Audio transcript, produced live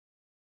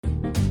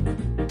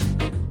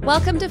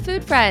Welcome to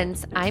Food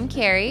Friends. I'm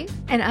Carrie.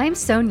 And I'm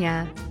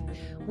Sonia.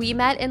 We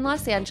met in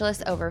Los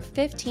Angeles over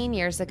 15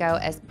 years ago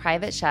as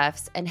private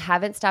chefs and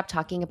haven't stopped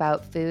talking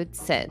about food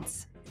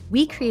since.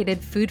 We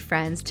created Food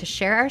Friends to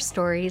share our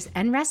stories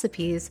and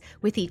recipes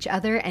with each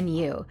other and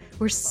you.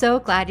 We're so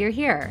glad you're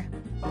here.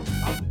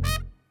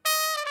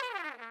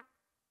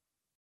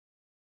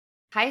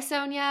 Hi,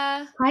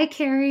 Sonia. Hi,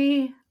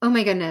 Carrie. Oh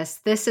my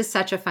goodness, this is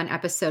such a fun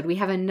episode. We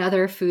have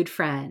another food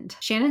friend,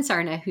 Shannon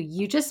Sarna, who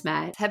you just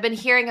met. Have been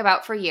hearing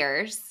about for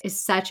years. Is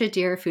such a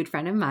dear food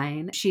friend of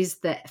mine. She's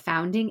the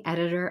founding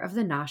editor of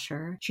The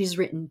Nosher. She's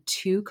written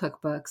 2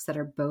 cookbooks that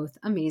are both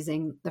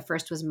amazing. The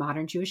first was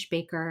Modern Jewish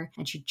Baker,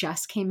 and she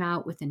just came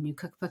out with a new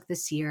cookbook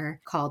this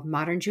year called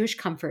Modern Jewish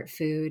Comfort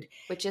Food.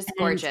 Which is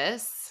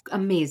gorgeous.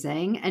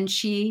 Amazing. And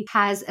she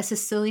has a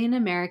Sicilian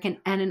American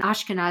and an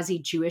Ashkenazi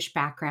Jewish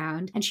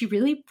background. And she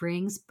really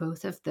brings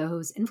both of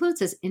those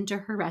influences into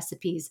her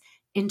recipes,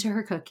 into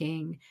her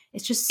cooking.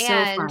 It's just so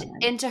fun.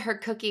 And into her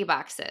cookie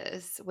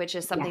boxes, which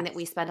is something that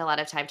we spend a lot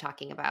of time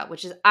talking about,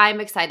 which is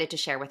I'm excited to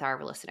share with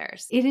our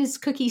listeners. It is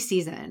cookie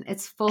season.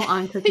 It's full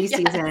on cookie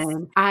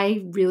season.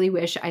 I really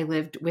wish I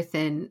lived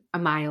within a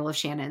mile of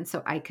Shannon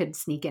so I could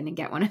sneak in and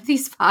get one of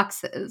these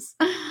boxes.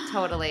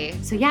 Totally.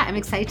 So yeah, I'm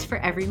excited for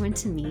everyone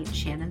to meet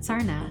Shannon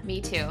Sarna.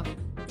 Me too.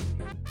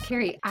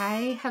 Carrie,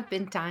 I have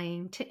been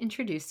dying to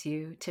introduce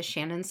you to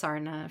Shannon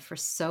Sarna for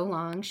so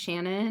long.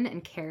 Shannon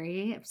and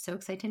Carrie, I'm so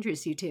excited to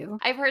introduce you to.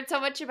 I've heard so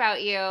much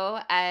about you,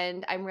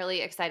 and I'm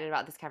really excited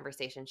about this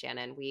conversation,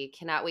 Shannon. We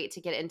cannot wait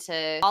to get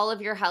into all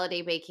of your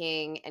holiday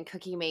baking and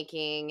cookie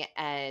making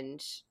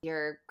and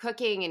your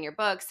cooking and your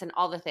books and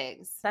all the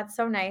things. That's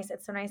so nice.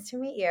 It's so nice to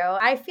meet you.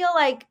 I feel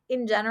like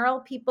in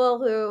general, people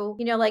who,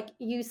 like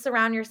you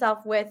surround yourself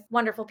with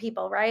wonderful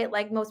people, right?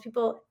 Like most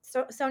people,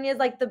 Sonia is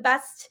like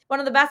one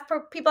of the best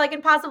people I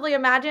can possibly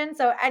imagine.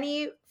 So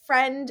any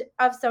friend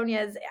of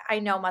Sonia's, I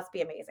know must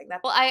be amazing.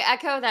 Well, I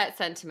echo that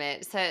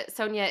sentiment. So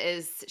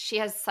Sonia she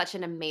has such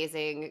an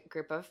amazing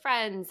group of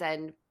friends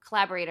and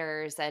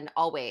collaborators and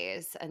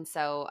always. And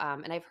so,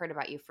 and I've heard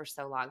about you for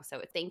so long. So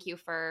thank you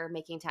for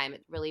making time.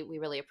 We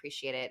really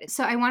appreciate it.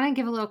 So I want to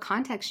give a little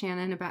context,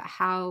 Shannon, about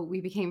how we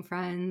became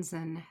friends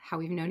and how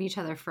we've known each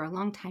other for a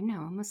long time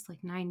now, almost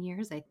like 9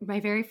 years. My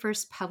very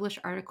first published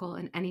article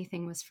in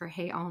anything was for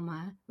Hey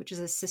Alma, which is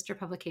a sister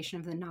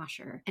publication of The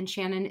Nosher. And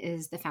Shannon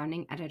is the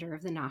founding editor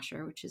of The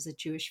Nosher, which is a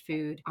Jewish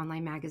food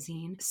online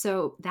magazine.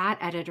 So that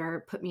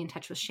editor put me in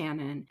touch with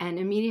Shannon, and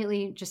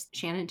immediately just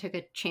Shannon took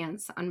a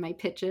chance on my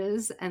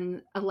pitches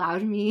and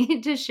allowed me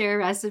to share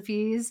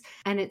recipes.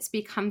 And it's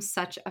become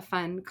such a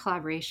fun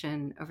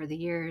collaboration over the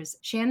years.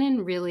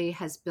 Shannon really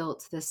has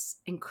built this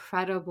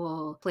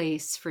incredible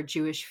place for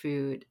Jewish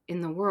food in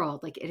the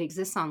world. Like it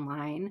exists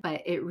online,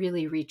 but it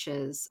really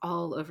reaches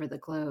all over the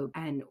globe.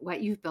 And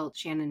what you've built,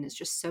 Shannon, is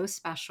just so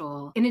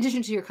special. In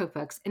addition to your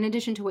cookbooks, in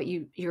addition to what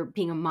you're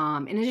being a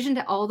mom, in addition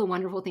to all the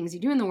wonderful things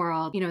you do in the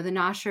world, The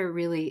Nosher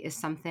really is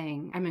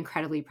something I'm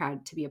incredibly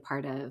proud to be a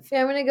part of. Yeah,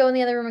 I'm going to go in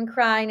the other room and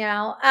cry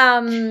now.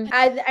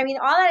 I mean,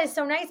 all that is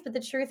so nice, but the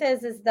truth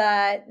is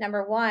that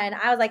number one,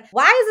 I was like,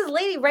 why is this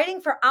lady writing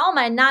for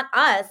Alma and not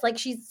us? Like,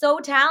 she's so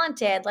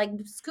talented. Like,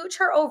 scooch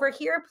her over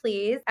here,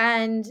 please.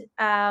 And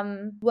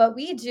what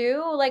we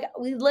do, like,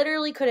 we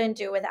literally couldn't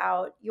do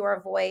without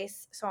your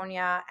voice,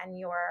 Sonia, and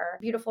your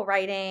beautiful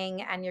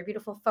writing and your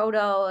beautiful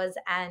photos.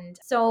 And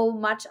so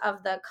much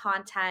of the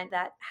content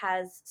that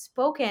has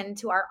spoken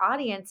to our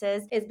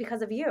audiences is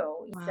because of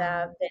you. It's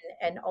been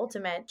an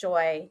ultimate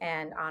joy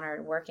and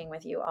honor working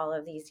with you all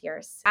of these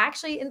years.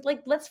 Actually,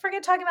 let's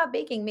forget talking about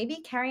baking. Maybe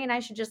Carrie and I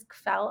should just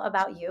fell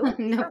about you.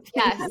 No,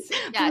 yes,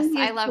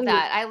 I love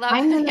that.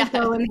 I'm going to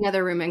go in the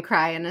other room and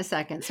cry in a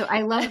second. So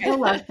I love the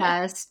Love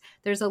Fest.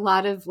 There's a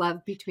lot of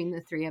love between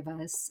the three of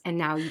us. And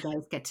now you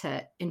guys get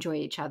to enjoy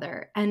each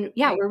other. And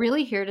yeah, we're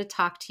really here to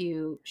talk to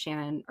you,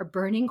 Shannon. Our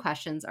burning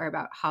questions are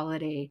about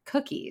holiday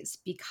cookies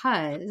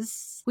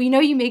because we know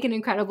you make an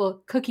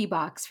incredible cookie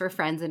box for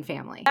friends and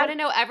family. I want to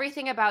know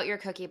everything about your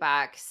cookie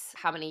box.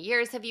 How many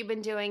years have you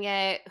been doing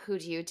it? Who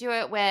do you do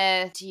it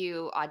with? Do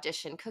you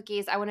audition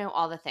cookies? I want to know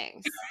all the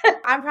things.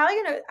 I'm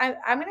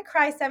going to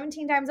cry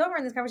 17 times over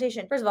in this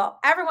conversation. First of all,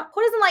 everyone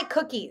who doesn't like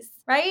cookies,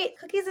 right?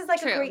 Cookies is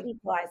like a great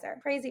equalizer.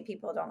 Crazy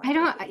people don't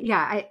like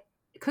cookies.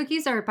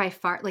 Cookies are by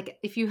far, like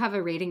if you have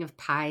a rating of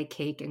pie,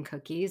 cake, and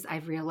cookies,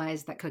 I've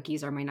realized that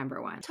cookies are my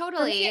number one.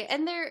 Totally.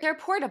 And they're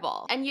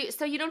portable. And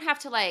so you don't have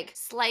to like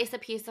slice a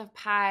piece of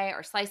pie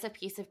or slice a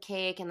piece of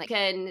cake and like you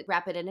can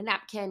wrap it in a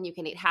napkin. You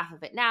can eat half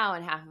of it now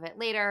and half of it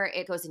later.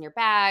 It goes in your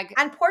bag.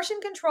 And portion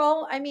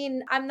control. I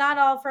mean, I'm not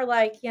all for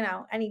like,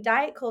 any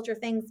diet culture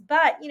things,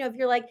 but if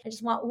you're like, I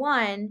just want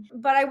one,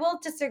 but I will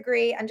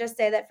disagree and just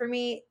say that for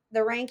me,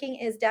 the ranking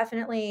is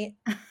definitely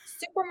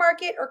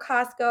supermarket or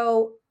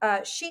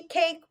Costco sheet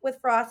cake with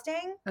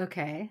frosting.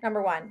 Okay.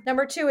 Number 1.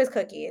 Number 2 is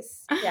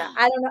cookies. Yeah,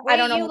 I Wait,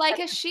 don't you know. like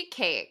a sheet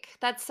cake?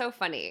 That's so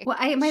funny. Well,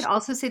 I might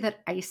also say that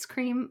ice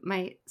cream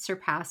might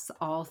surpass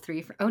all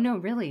three. Oh, no,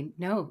 really?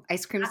 No,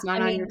 ice cream's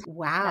not I on your. mean, not on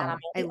Wow.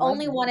 me. I love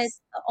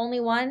this. The only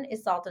one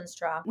is salt and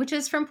straw. Which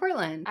is from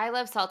Portland. I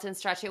love salt and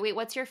straw too. Wait,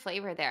 what's your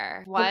flavor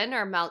there? One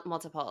or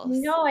multiples?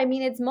 No, I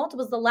mean it's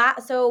multiples.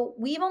 So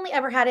we've only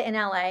ever had it in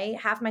LA.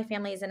 Half my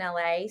family is in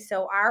LA.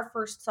 So our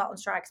first salt and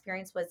straw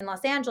experience was in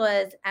Los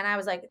Angeles, and I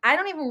was like, I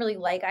don't even really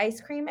like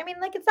ice cream. I mean,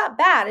 like it's not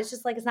bad. It's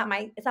just like it's not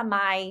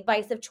my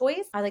vice of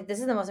choice. I was like, this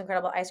is the most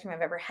incredible ice cream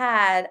I've ever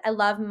had. I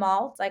love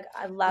malt. Like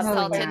I love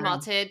Salted yeah.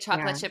 malted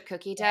chocolate Yeah. chip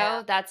cookie dough.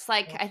 Yeah. That's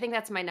like I think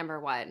that's my number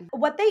one.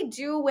 What they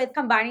do with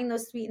combining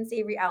those sweet and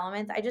savory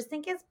elements, I just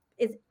think is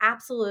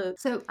absolute.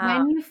 So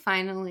when you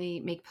finally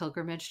make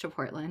pilgrimage to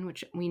Portland,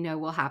 which we know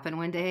will happen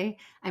one day,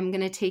 I'm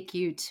going to take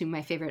you to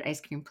my favorite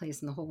ice cream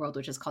place in the whole world,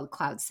 which is called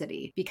Cloud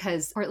City,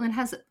 because Portland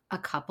has a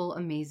couple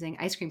amazing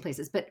ice cream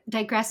places. But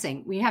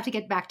digressing, we have to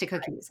get back to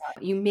cookies.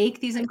 You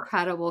make these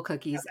incredible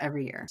cookies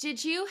every year.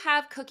 Did you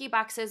have cookie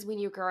boxes when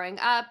you were growing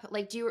up?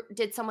 Like,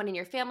 did someone in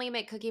your family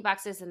make cookie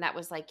boxes and that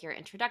was like your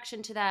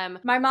introduction to them?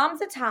 My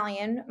mom's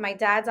Italian. My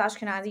dad's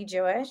Ashkenazi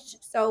Jewish.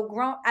 So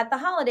at the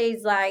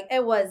holidays, like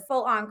it was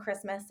full on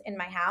Christmas in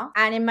my house.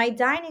 And in my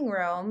dining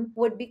room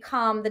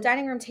the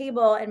dining room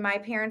table in my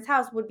parents'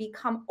 house would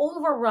become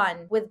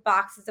overrun with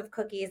boxes of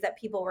cookies that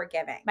people were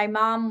giving. My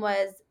mom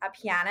was a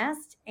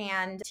pianist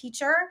and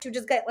teacher to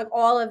just get like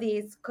all of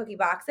these cookie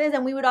boxes.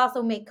 And we would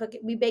also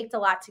we baked a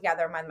lot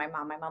together with my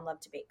mom. My mom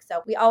loved to bake.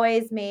 So we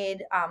always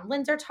made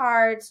Linzer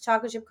tarts,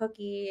 chocolate chip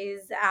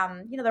cookies.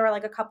 There were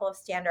like a couple of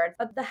standards,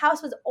 but the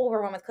house was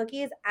overrun with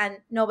cookies and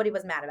nobody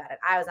was mad about it.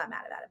 I was not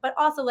mad about it. But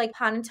also like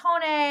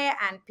panettone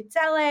and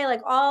pizzelle,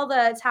 like all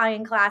the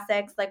Italian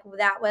classics, like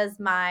that was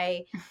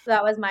my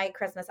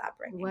Christmas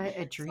upbringing. What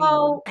a dream.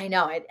 So I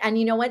know it. And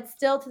you know what?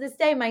 Still to this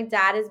day, my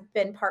dad has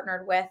been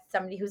partnered with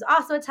somebody who's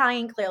also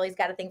Italian. Clearly he's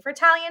got a thing for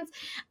Italians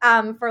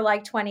for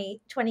like 20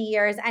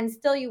 years. And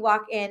still you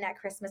walk in at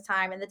Christmas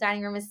time and the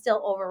dining room is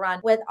still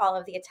overrun with all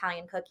of the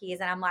Italian cookies.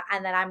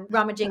 And then I'm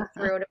rummaging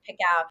through to pick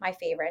out my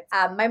favorites.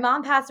 My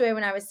mom passed away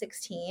when I was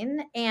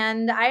 16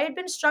 and I had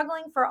been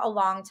struggling for a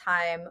long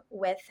time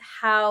with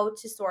how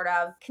to sort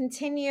of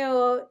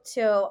continue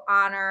to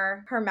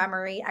honor her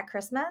memory at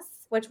Christmas,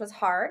 which was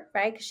hard,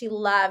 right? Because she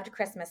loved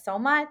Christmas so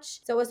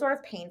much. So it was sort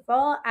of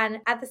painful. And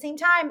at the same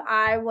time,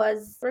 I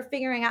was sort of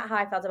figuring out how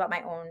I felt about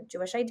my own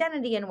Jewish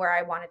identity and where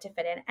I wanted to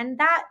fit in. And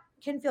that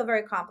can feel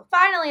very complicated.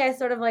 Finally, I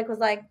sort of was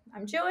like,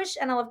 I'm Jewish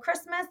and I love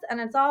Christmas and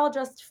it's all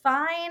just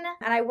fine.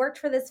 And I worked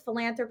for this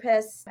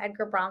philanthropist,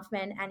 Edgar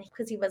Bronfman, and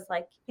because he was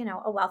like,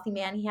 a wealthy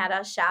man, he had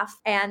a chef.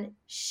 And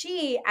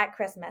she at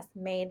Christmas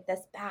made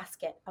this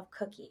basket of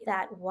cookies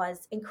that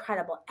was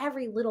incredible.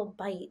 Every little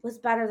bite was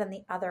better than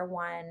the other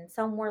one.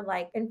 Some were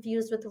like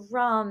infused with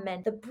rum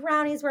and the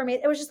brownies were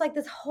made. It was just like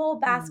this whole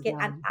basket.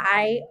 And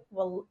I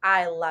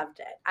loved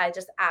it. I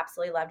just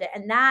absolutely loved it.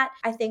 And that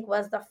I think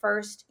was the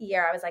first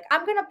year I was like,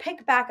 I'm going to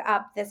pick back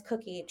up this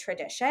cookie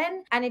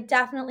tradition. And it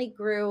definitely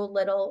grew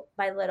little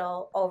by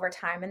little over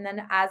time. And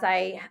then as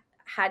I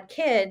had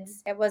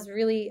kids, it was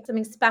really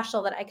something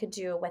special that I could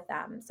do with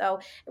them. So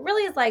it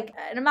really is like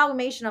an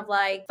amalgamation of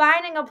like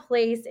finding a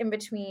place in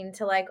between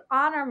to like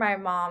honor my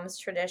mom's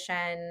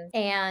tradition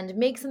and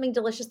make something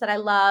delicious that I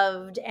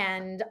loved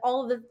and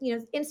all of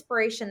the,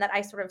 inspiration that I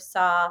sort of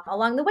saw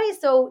along the way.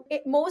 So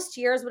most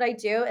years what I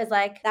do is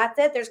like, that's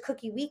it. There's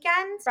cookie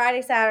weekends,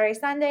 Friday, Saturday,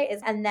 Sunday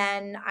and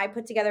then I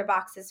put together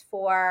boxes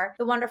for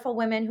the wonderful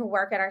women who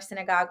work at our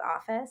synagogue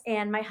office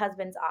and my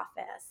husband's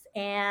office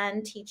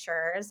and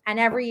teachers. And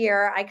every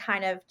year I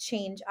kind of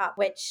change up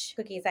which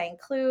cookies I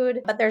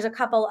include, but there's a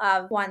couple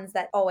of ones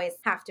that always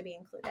have to be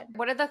included.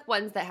 What are the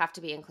ones that have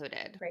to be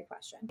included? Great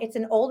question. It's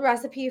an old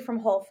recipe from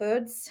Whole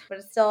Foods, but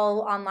it's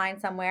still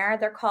online somewhere.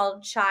 They're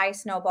called chai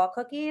snowball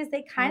cookies.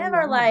 They kind of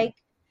are like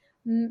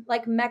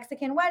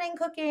Mexican wedding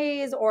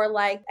cookies or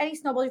like any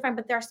snowball you find,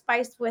 but they're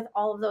spiced with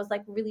all of those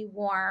like really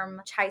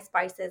warm chai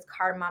spices,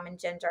 cardamom and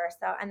ginger.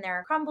 So, and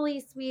they're crumbly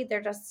sweet.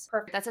 They're just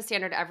perfect. That's a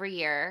standard every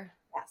year.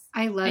 Yes.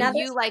 I love And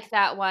you like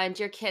that one.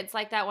 Do your kids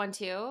like that one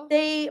too?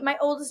 My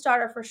oldest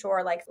daughter for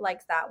sure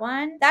likes that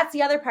one. That's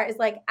the other part is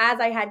like, as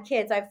I had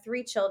kids, I have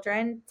 3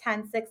 children,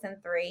 10, 6,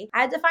 and 3.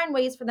 I had to find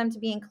ways for them to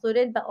be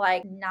included, but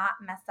like not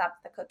mess up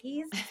the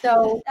cookies.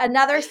 So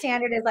another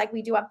standard is like,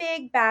 we do a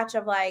big batch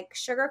of like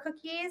sugar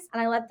cookies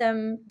and I let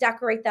them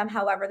decorate them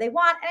however they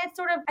want. And it's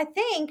sort of, I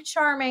think,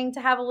 charming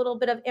to have a little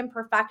bit of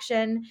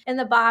imperfection in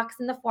the box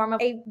in the form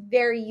of a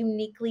very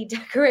uniquely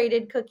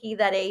decorated cookie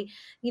that a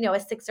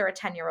 6 or a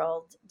 10-year-old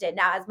child did.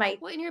 Now, as my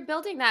Well, and you're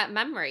building that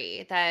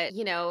memory that,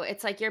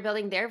 it's like you're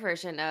building their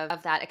version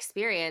of that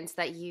experience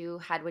that you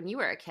had when you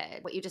were a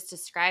kid. What you just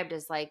described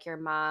is like your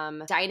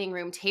mom dining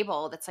room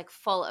table that's like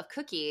full of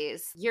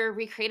cookies. You're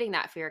recreating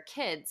that for your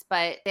kids,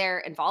 but they're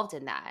involved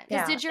in that.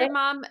 Because yeah, did your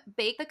mom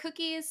bake the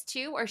cookies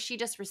too, or she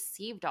just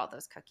received all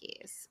those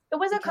cookies? it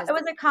was Because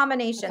a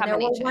combination. There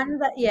were ones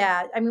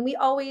that, I mean,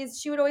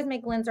 she would always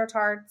make Linzer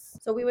tarts.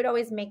 So we would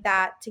always make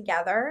that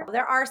together.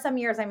 There are some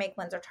years I make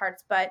Linzer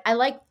tarts, but I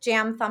like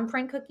jam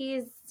thumbprint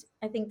cookies.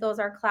 I think those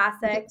are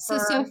classic.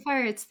 So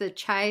far it's the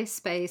chai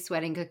spice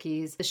wedding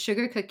cookies, the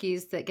sugar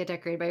cookies that get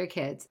decorated by your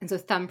kids. And so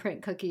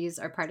thumbprint cookies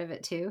are part of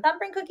it too.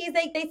 Thumbprint cookies,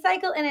 they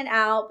cycle in and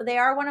out, but they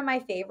are one of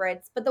my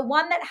favorites. But the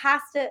one that has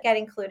to get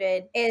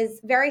included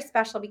is very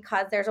special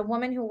because there's a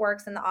woman who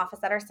works in the office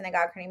at our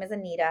synagogue. Her name is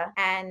Anita,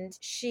 and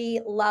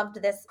she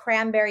loved this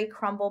cranberry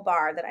crumble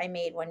bar that I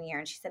made one year.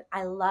 And she said,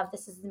 I love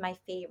this. This is my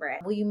favorite.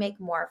 Will you make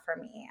more for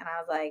me? And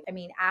I was like, I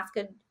mean, ask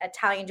an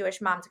Italian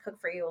Jewish mom to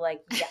cook for you. Like,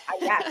 yeah,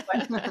 yes.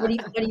 What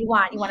do you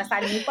want? You want a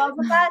side of meatballs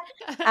with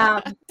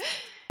that?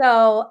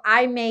 So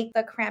I make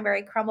the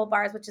cranberry crumble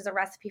bars, which is a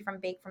recipe from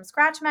Bake from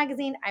Scratch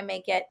magazine. I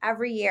make it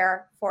every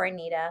year for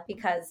Anita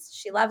because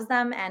she loves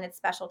them, and it's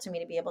special to me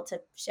to be able to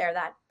share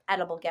that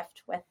edible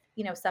gift with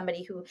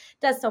somebody who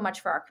does so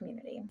much for our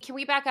community. Can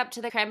we back up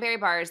to the cranberry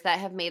bars that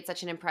have made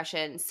such an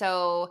impression?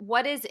 So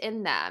what is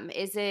in them?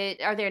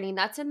 Are there any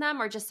nuts in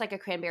them, or just like a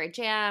cranberry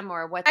jam,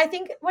 or what? I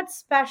think what's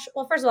special,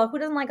 well, first of all, who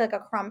doesn't like a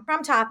crumb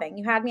topping?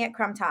 You had me at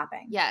crumb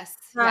topping. Yes.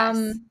 But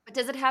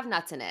does it have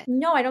nuts in it?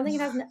 No, I don't think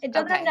it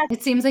doesn't have nuts.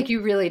 It seems like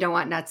you really don't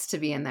want nuts to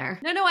be in there.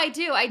 No, I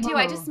do. Oh.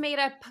 I just made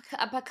a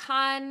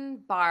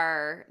pecan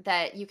bar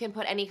that you can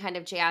put any kind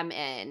of jam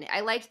in. I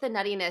liked the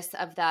nuttiness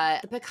of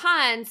the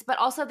pecans, but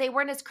also they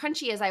weren't as crunchy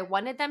as I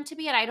wanted them to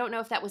be. And I don't know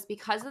if that was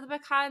because of the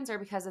pecans or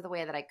because of the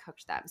way that I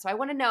cooked them. So I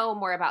want to know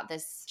more about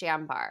this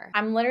jam bar.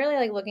 I'm literally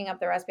like looking up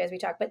the recipe as we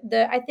talk, but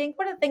I think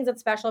one of the things that's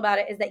special about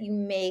it is that you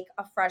make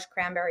a fresh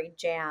cranberry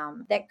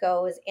jam that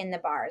goes in the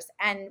bars.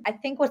 And I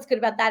think what's good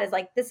about that is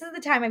like, this is the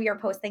time of year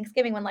post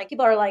Thanksgiving when like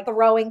people are like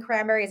throwing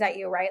cranberries at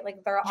you, right? Like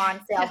they're on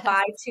sale,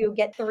 buy 2,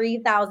 get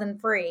 3,000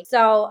 free.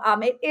 So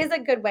it is a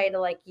good way to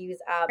like use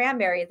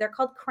cranberries. They're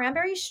called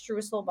cranberry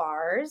streusel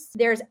bars.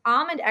 There's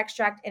almond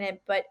extract in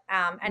it, but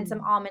and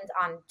some almonds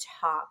on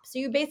top. So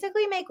you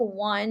basically make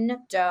one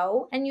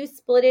dough and you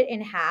split it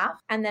in half,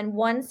 and then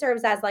one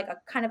serves as like a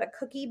kind of a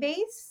cookie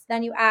base.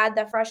 Then you add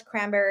the fresh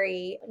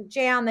cranberry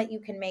jam that you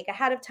can make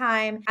ahead of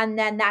time, and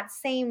then that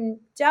same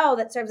dough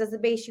that serves as the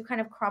base, you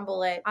kind of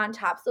crumble it on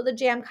top. So the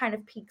jam kind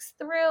of peeks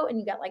through and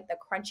you get like the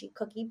crunchy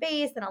cookie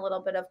base and a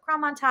little bit of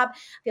crumb on top.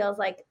 Feels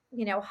like,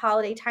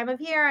 holiday time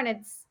of year,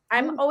 and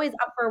I'm always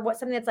up for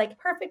something that's like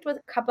perfect with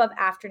a cup of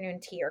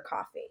afternoon tea or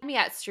coffee.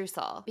 Yeah, it's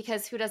streusel,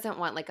 because who doesn't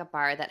want like a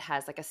bar that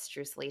has like a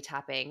streusely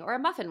topping, or a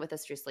muffin with a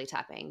streusely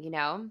topping,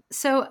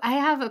 So I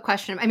have a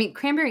question. I mean,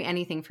 cranberry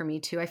anything for me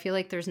too. I feel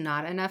like there's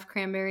not enough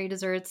cranberry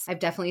desserts. I've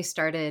definitely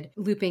started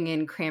looping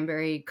in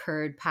cranberry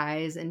curd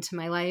pies into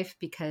my life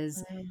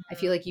because I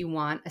feel like you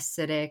want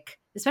acidic,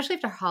 especially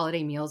after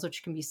holiday meals,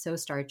 which can be so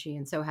starchy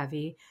and so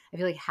heavy. I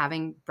feel like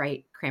having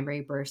bright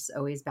cranberry bursts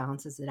always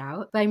balances it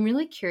out. But I'm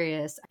really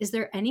curious, is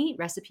there any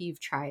recipe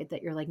you've tried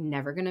that you're like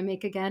never going to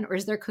make again? Or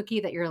is there a cookie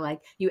that you're like,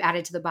 you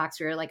added to the box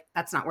where you're like,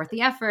 that's not worth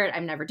the effort,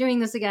 I'm never doing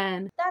this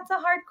again? That's a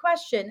hard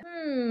question.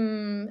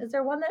 Is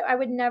there one that I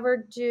would never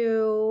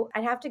do?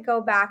 I'd have to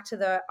go back to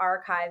the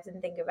archives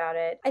and think about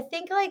it. I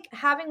think like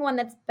having one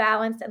that's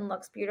balanced and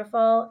looks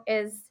beautiful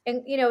is,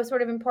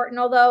 sort of important.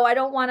 Although I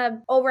don't want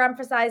to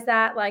overemphasize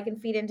that, like,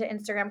 and feed into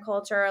Instagram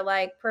culture,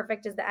 like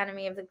perfect is the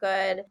enemy of the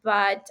good.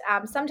 But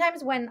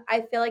sometimes when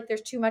I feel like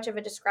there's too much of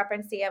a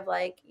discrepancy of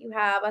like, you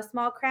have a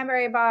small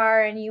cranberry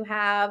bar and you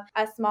have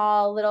a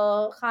small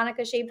little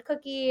Hanukkah shaped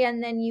cookie,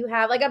 and then you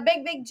have like a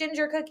big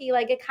ginger cookie,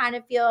 like it kind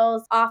of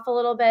feels off a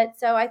little bit.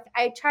 So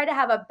I try to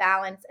have a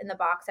balance in the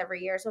box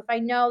every year. So if I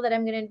know that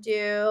I'm going to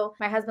do,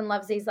 my husband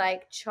loves these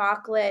like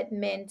chocolate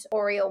mint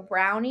Oreo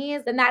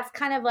brownies, then that's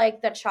kind of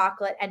like the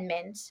chocolate and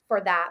mint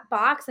for that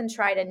box, and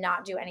try to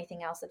not do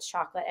anything else that's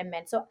chocolate and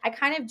mint. So I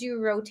kind of do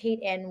rotate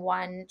in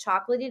one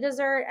chocolatey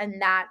dessert,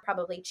 and that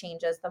probably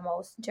changes the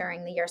most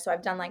during the year. So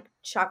I've done like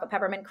chocolate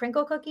peppermint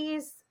crinkle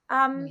cookies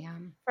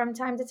from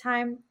time to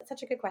time. It's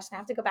such a good question. I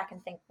have to go back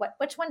and think,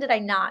 which one did I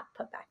not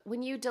put back?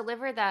 When you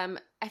deliver them,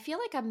 I feel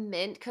like a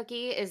mint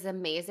cookie is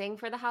amazing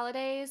for the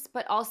holidays,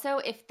 but also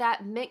if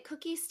that mint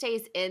cookie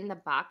stays in the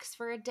box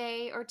for a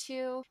day or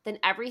two, then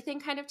everything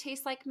kind of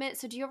tastes like mint.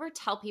 So do you ever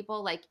tell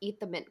people like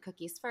eat the mint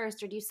cookies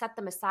first, or do you set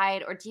them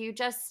aside, or do you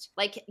just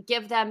like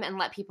give them and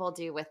let people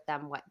do with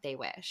them what they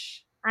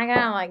wish? I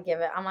gotta like give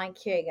it. I'm like,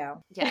 here you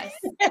go. Yes.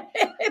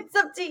 It's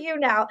up to you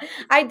now.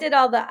 I did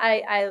all the,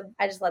 I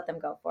just let them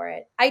go for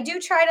it. I do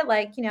try to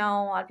like, a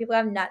lot of people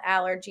have nut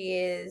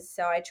allergies.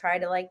 So I try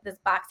to like, this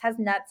box has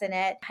nuts in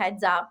it.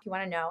 Heads up, if you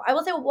want to know. I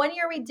will say one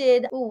year we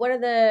did,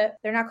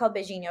 they're not called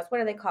beijinhos.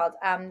 What are they called?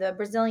 The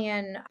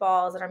Brazilian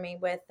balls that are made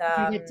with,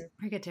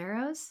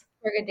 Brigadeiros?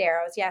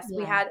 Brigadeiros. Yes. Yeah.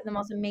 We had the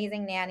most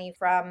amazing nanny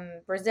from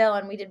Brazil,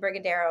 and we did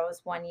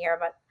Brigadeiros one year,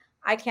 but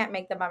I can't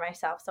make them by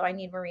myself, so I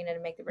need Marina to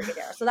make the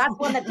Brigadeiro. So that's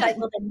one that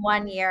cycled in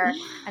 1 year,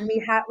 and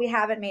we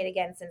haven't made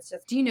again since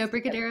just. Do you know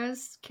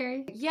Brigadeiros,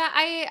 Carrie? Yeah,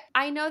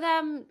 I know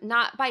them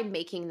not by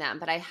making them,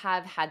 but I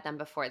have had them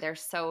before. They're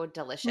so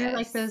delicious. They're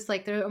like those,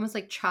 like they're almost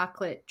like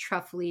chocolate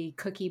truffly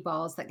cookie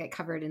balls that get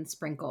covered in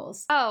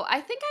sprinkles. Oh, I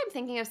think I'm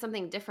thinking of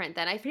something different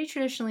then. I Pretty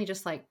traditionally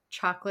just like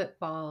chocolate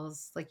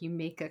balls, like you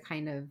make a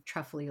kind of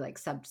truffly like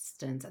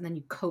substance and then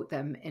you coat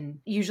them, and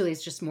usually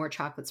it's just more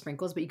chocolate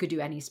sprinkles, but you could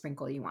do any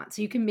sprinkle you want.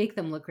 So you can make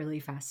them look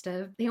really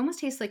festive. They almost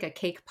taste like a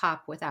cake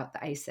pop without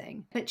the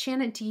icing. But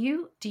Shannon, do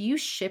you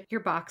ship your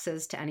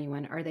boxes to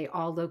anyone? Are they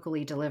all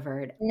locally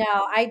delivered? No,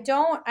 I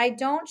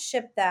don't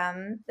ship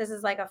them. This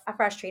is like a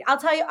fresh treat. I'll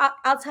tell you.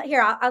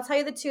 I'll tell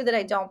you the two that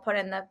I don't put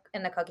in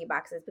the cookie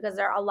boxes because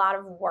they're a lot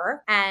of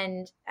work,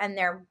 and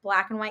they're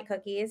black and white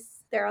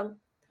cookies. They're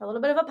a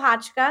little bit of a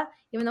pachka,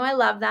 even though I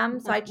love them.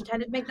 So I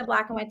tend to make the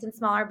black and whites in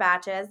smaller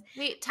batches.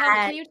 Wait,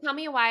 can you tell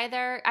me why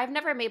I've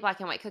never made black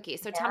and white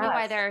cookies. So tell me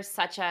why they're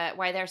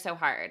so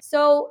hard.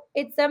 So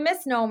it's a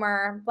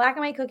misnomer. Black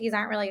and white cookies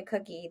aren't really a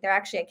cookie. They're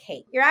actually a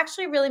cake. You're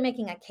actually really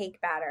making a cake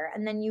batter.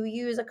 And then you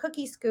use a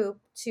cookie scoop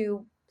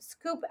to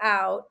scoop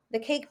out the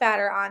cake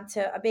batter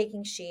onto a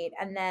baking sheet.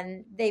 And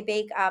then they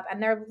bake up,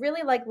 and they're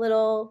really like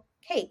little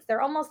cakes.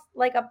 They're almost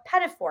like a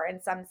petit four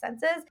in some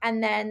senses.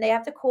 And then they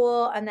have to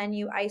cool, and then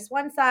you ice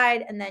one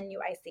side and then you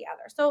ice the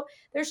other. So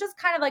there's just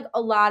kind of like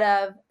a lot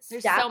of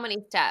There's steps. so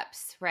many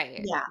steps.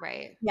 Right. Yeah.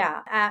 Right.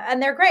 Yeah.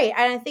 And they're great.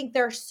 And I think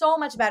they're so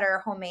much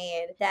better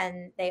homemade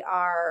than they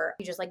are.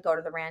 You just like go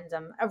to a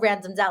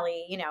random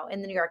deli,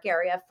 in the New York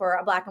area for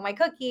a black and white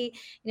cookie.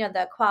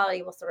 The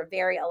quality will sort of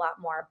vary a lot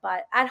more,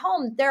 but at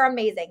home they're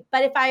amazing.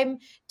 But if I'm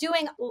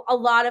doing a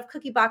lot of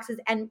cookie boxes,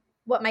 and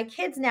what my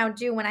kids now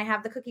do when I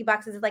have the cookie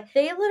boxes is like,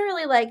 they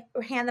literally like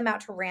hand them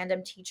out to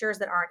random teachers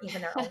that aren't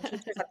even their own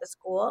teachers at the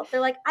school. They're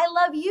like, I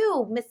love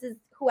you, Mrs.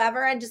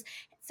 Whoever. And just,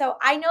 so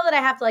I know that I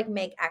have to like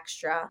make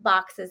extra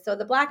boxes. So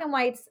the black and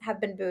whites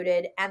have been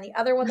booted, and the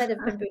other one that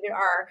have been booted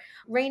are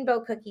rainbow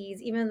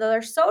cookies, even though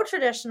they're so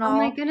traditional. Oh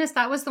my goodness,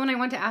 that was the one I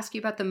wanted to ask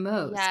you about the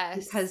most.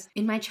 Yes. Because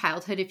in my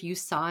childhood, if you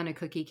saw in a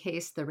cookie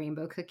case the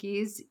rainbow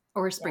cookies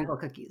or sprinkle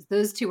cookies,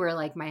 those two were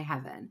like my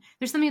heaven.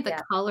 There's something with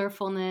the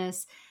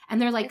colorfulness, and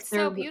they're like, it's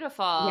they're so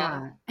beautiful.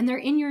 Yeah. And they're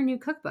in your new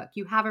cookbook.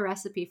 You have a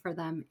recipe for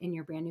them in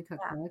your brand new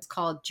cookbook. Yeah. It's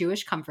called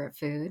Jewish Comfort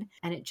Food,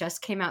 and it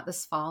just came out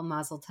this fall.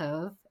 Mazel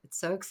tov. It's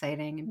so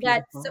exciting and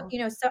beautiful.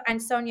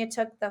 And Sonia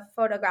took the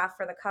photograph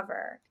for the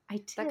cover. I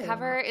did. The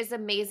cover is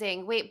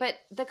amazing. Wait, but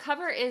the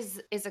cover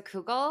is a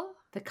kugel?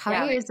 The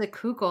cover is a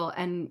kugel,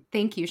 and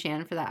thank you,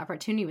 Shannon, for that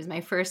opportunity. It was my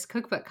first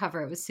cookbook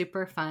cover. It was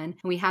super fun. And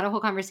we had a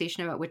whole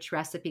conversation about which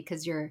recipe,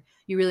 because you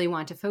really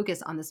want to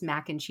focus on this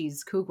mac and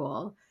cheese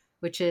kugel,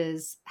 which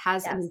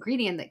has an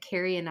ingredient that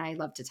Carrie and I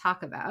love to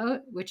talk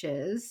about, which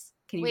is,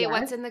 can you guess?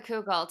 What's in the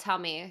kugel? Tell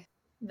me.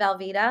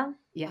 Velveeta.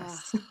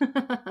 Yes.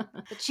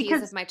 The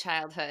cheese of my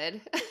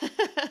childhood.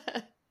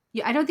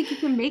 Yeah, I don't think you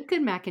can make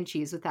good mac and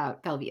cheese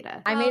without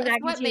Velveeta. I made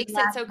mac and cheese. What makes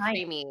it so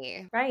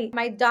creamy? Right.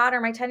 My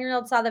daughter, my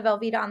 10-year-old, saw the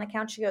Velveeta on the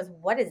couch. She goes,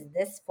 "What is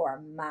this for,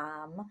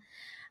 Mom?"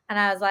 And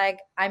I was like,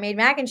 "I made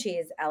mac and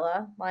cheese,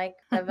 Ella. Like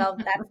I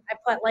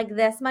put like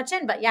this much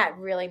in, but yeah, it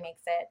really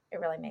makes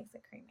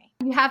it creamy."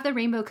 You have the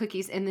rainbow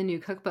cookies in the new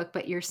cookbook,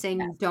 but you're saying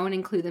you don't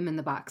include them in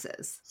the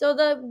boxes. So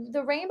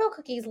the rainbow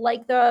cookies,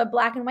 like the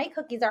black and white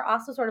cookies, are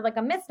also sort of like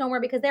a misnomer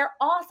because they're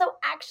also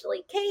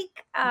actually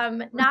cake,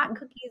 not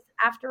cookies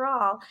after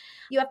all.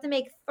 You have to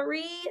make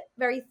 3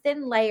 very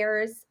thin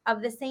layers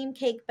of the same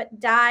cake, but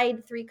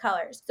dyed 3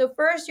 colors. So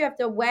first you have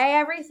to weigh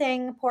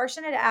everything,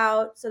 portion it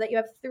out so that you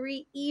have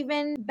 3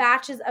 even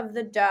batches of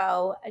the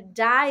dough,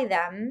 dye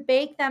them,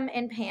 bake them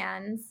in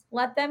pans,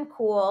 let them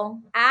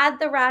cool, add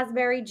the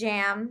raspberry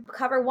jam,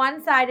 cover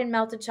one side in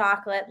melted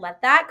chocolate,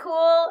 let that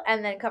cool,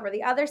 and then cover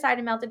the other side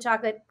in melted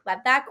chocolate,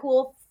 let that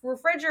cool,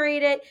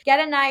 refrigerate it,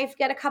 get a knife,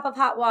 get a cup of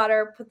hot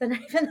water, put the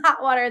knife in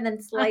hot water, and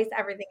then slice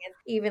everything as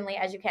evenly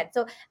as you can.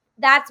 So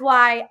that's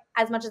why,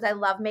 as much as I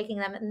love making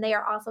them, and they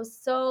are also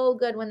so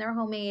good when they're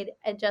homemade,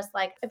 and just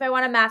like if I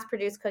want to mass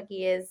produce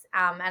cookies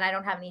and I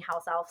don't have any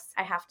house elves,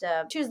 I have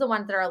to choose the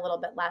ones that are a little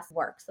bit less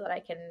work so that I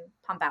can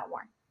pump out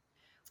more.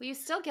 Well, you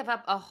still give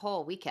up a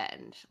whole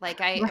weekend. Like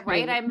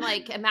right? I'm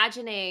like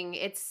imagining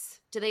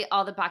do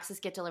all the boxes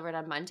get delivered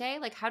on Monday?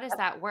 Like, how does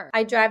that work?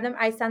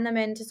 I send them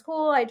into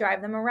school. I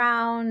drive them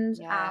around.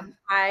 Yeah.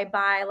 I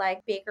buy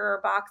like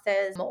baker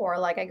boxes, or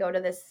like I go to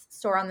this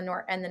store in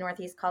the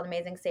Northeast called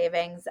Amazing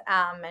Savings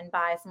and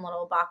buy some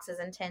little boxes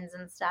and tins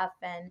and stuff.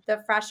 And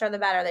the fresher, the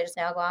better.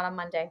 They all go out on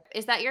Monday.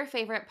 Is that your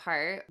favorite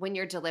part when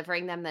you're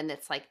delivering them? Then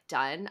it's like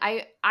done.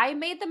 I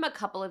made them a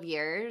couple of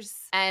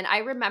years, and I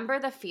remember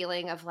the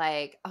feeling of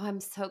like, oh,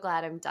 I'm so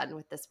glad I'm done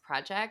with this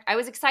project. I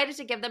was excited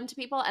to give them to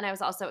people, and I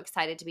was also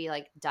excited to be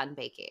like done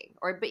baking.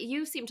 But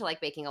you seem to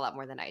like baking a lot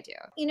more than I do.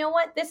 You know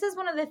what? This is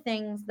one of the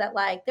things that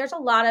like there's a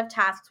lot of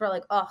tasks where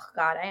like, oh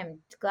God, I am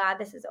glad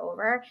this is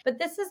over. But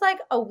this is like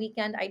a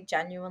weekend I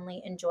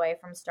genuinely enjoy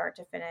from start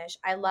to finish.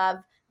 I love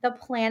the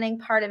planning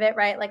part of it,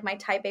 right? Like my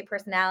type A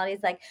personality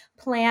is like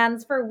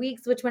plans for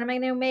weeks, which one am I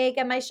going to make,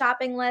 and my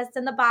shopping list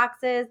and the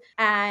boxes.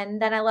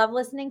 And then I love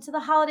listening to the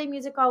holiday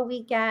music all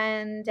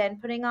weekend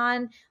and putting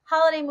on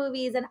holiday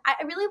movies. And I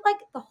really like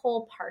the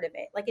whole part of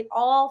it. Like it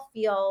all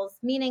feels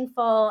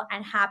meaningful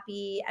and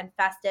happy and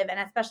festive. And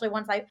especially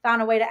once I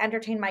found a way to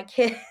entertain my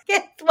kids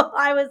while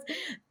I was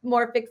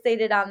more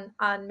fixated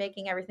on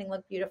making everything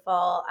look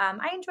beautiful.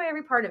 I enjoy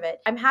every part of it.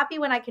 I'm happy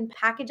when I can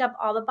package up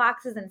all the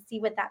boxes and see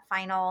what that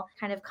final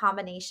kind of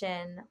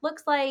combination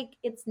looks like.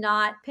 It's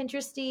not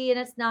Pinteresty and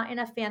it's not in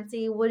a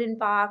fancy wooden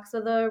box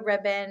with a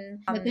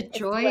ribbon. But the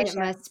joy it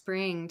must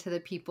bring to the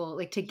people,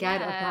 like to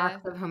get a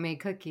box of homemade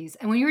cookies.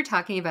 And when you were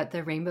talking about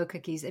the rainbow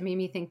cookies, it made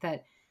me think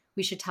that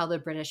we should tell the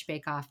British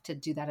Bake Off to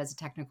do that as a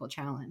technical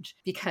challenge,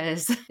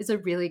 because it's a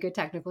really good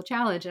technical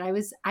challenge.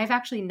 And I've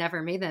actually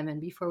never made them.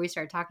 And before we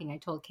started talking, I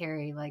told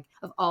Carrie, like,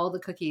 of all the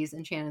cookies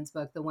in Shannon's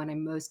book, the one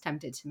I'm most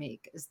tempted to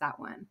make is that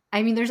one.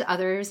 I mean, there's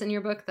others in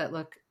your book that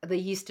look, the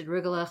yeasted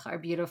rugelach are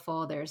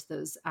beautiful. There's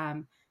those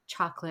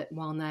chocolate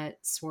walnut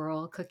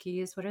swirl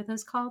cookies. What are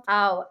those called?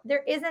 Oh,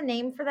 there is a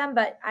name for them,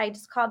 but I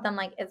just called them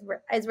like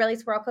Israeli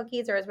swirl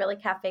cookies or Israeli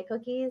cafe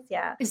cookies.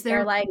 Yeah. Is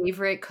there a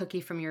favorite cookie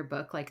from your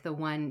book, like the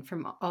one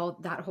from all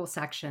that whole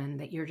section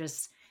that you're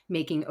just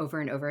making over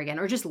and over again,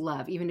 or just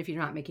love, even if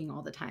you're not making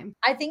all the time?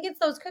 I think it's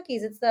those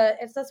cookies. It's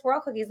the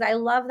swirl cookies. I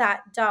love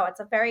that dough. It's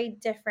a very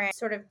different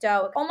sort of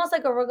dough, almost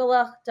like a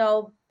rugelach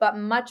dough, but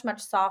much,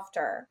 much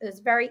softer. It's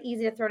very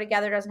easy to throw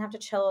together. It doesn't have to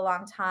chill a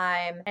long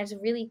time. And it's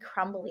really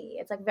crumbly.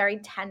 It's like very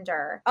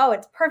tender. Oh,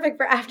 it's perfect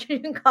for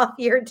afternoon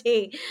coffee or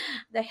tea.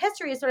 The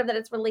history is sort of that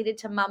it's related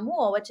to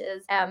mamul, which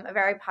is a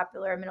very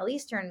popular Middle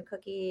Eastern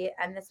cookie.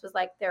 And this was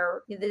like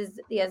this is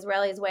the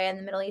Israelis' way and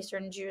the Middle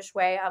Eastern Jewish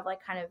way of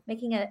like kind of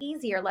making an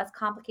easier, less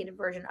complicated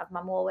version of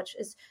mamul, which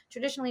is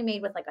traditionally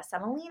made with like a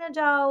semolina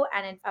dough,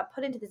 and it's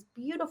put into this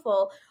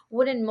beautiful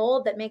wooden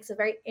mold that makes a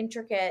very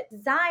intricate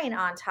design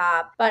on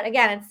top. But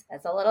again,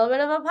 it's a little bit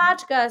of a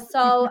pachka.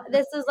 So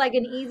this is like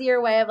an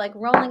easier way of like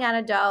rolling out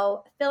a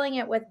dough, filling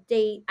it with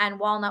date and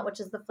walnut, which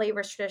is the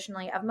flavors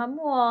traditionally of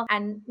mamul,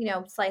 and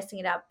slicing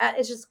it up.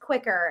 It's just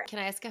quicker. Can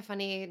I ask a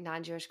funny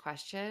non-Jewish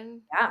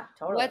question? Yeah,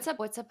 totally.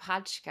 What's a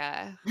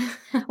pachka?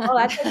 Oh,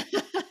 that's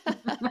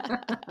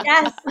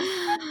yes.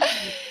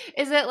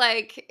 Is it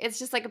like it's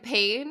just like a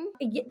pain?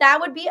 That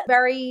would be a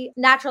very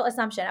natural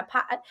assumption.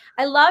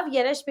 I love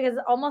Yiddish because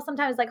it's almost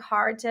sometimes like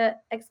hard to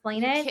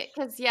explain it.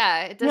 Because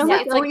it doesn't.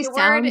 It always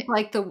sounds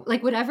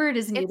like whatever it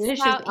is in Yiddish.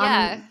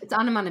 It's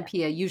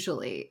onomatopoeia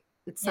usually.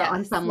 It's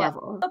on some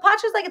level. But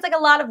pachka is like it's like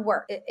a lot of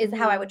work is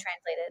how I would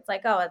translate it. It's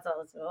like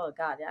oh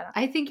god, yeah.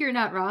 I think you're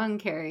not wrong,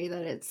 Carrie,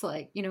 that it's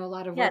like a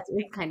lot of work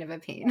is kind of a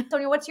pain.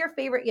 Sonia, what's your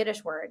favorite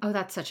Yiddish word? Oh,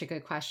 that's such a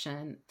good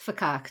question.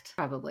 Verkackt,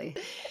 probably.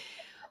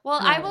 Well,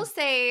 I will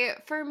say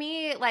for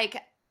me, like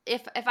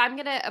if I'm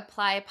going to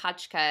apply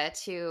pachka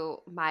to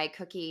my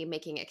cookie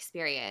making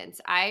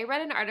experience, I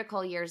read an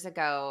article years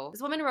ago.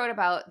 This woman wrote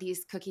about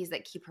these cookies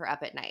that keep her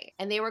up at night,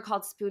 and they were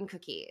called spoon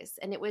cookies.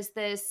 And it was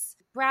this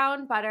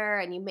brown butter,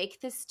 and you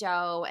make this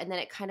dough, and then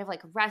it kind of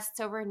like rests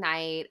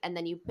overnight, and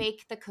then you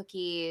bake the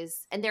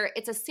cookies, and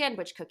it's a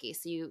sandwich cookie.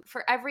 So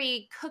for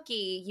every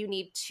cookie, you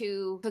need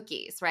 2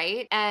 cookies,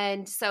 right?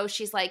 And so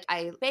she's like,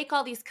 I bake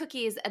all these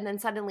cookies, and then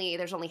suddenly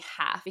there's only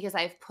half because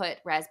I've put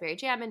raspberry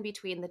jam in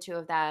between the 2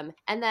 of them.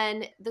 And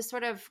then the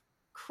sort of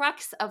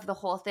crux of the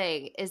whole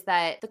thing is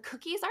that the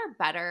cookies are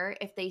better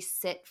if they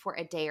sit for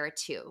a day or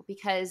 2,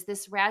 because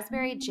this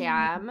raspberry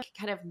jam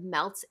kind of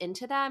melts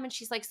into them. And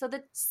she's like, so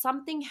that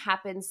something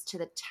happens to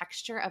the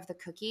texture of the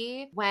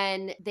cookie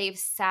when they've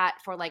sat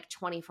for like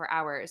 24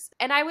 hours.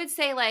 And I would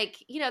say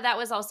like, that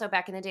was also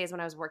back in the days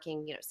when I was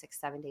working,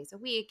 6-7 days a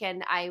week,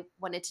 and I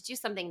wanted to do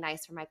something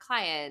nice for my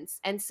clients.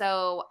 And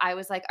so I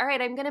was like, all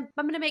right, I'm going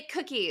to make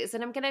cookies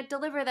and I'm going to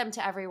deliver them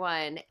to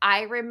everyone.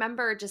 I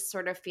remember just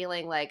sort of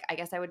feeling like, I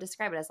guess I would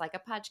describe it as like a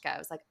pachka. I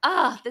was like,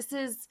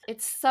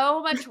 it's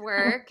so much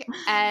work.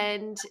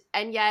 and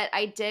yet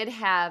I did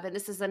have, and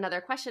this is another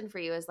question for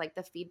you, is like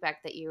the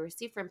feedback that you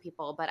receive from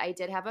people. But I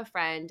did have a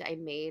friend, I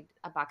made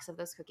a box of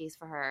those cookies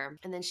for her.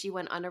 And then she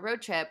went on a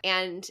road trip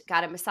and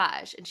got a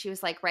massage. And she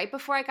was like, right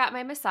before I got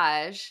my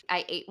massage,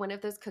 I ate one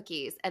of those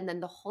cookies. And then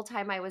the whole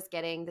time I was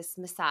getting this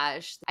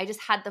massage, I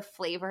just had the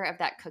flavor of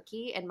that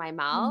cookie in my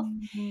mouth.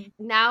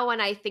 Mm-hmm. Now,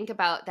 when I think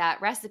about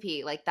that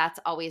recipe, like that's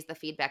always the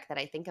feedback that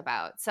I think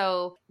about.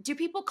 So do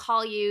people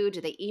call you?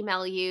 Do they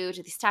email you?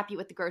 Do they stop you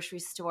at the grocery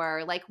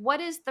store? Like, what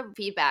is the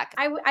feedback?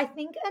 I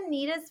think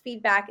Anita's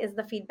feedback is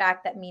the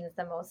feedback that means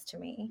the most to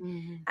me.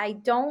 Mm-hmm. I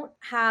don't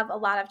have a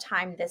lot of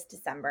time this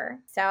December.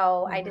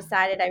 So I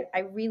decided I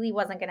really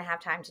wasn't going to have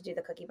time to do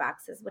the cookie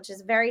boxes, which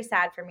is very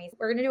sad for me.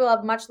 We're going to do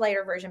a much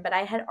lighter version, but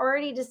I had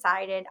already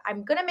decided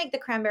I'm going to make the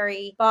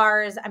cranberry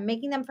bars. I'm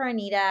making them for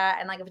Anita.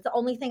 And like, if it's the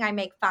only thing I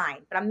make,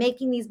 fine. But I'm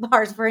making these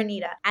bars for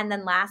Anita. And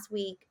then last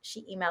week,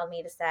 she emailed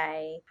me to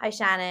say, hi,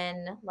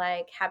 Shannon,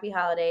 like, happy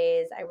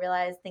holidays. I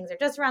realize things are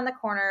just around the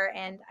corner,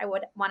 and I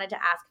wanted to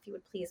ask if you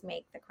would please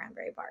make the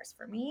cranberry bars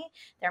for me.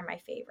 They're my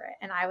favorite.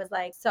 And I was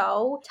like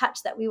so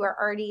touched that we were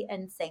already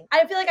in sync.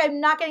 I feel like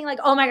I'm not getting like,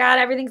 oh my God,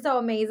 everything's so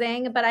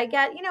amazing, but I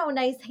get,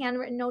 nice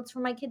handwritten notes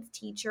from my kids'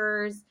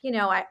 teachers.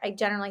 I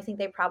generally think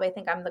they probably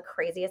think I'm the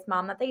craziest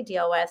mom that they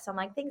deal with. So I'm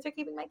like, thanks for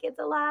keeping my kids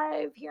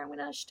alive. Here, I'm going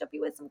to shtup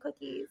you with some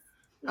cookies.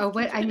 Oh,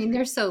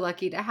 they're so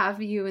lucky to have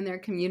you in their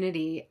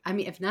community. I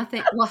mean, if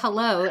nothing, well,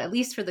 hello, at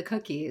least for the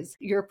cookies.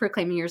 You're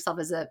proclaiming yourself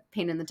as a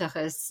pain in the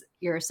tuchus.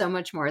 You're so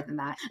much more than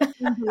that.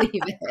 I believe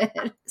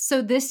it.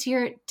 So this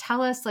year,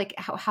 tell us, like,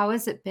 how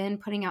has it been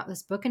putting out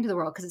this book into the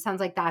world? Because it sounds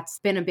like that's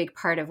been a big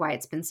part of why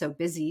it's been so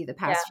busy the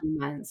past few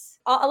months.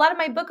 A lot of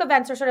my book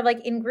events are sort of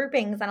like in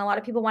groupings, and a lot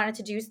of people wanted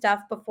to do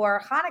stuff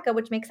before Hanukkah,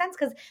 which makes sense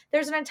because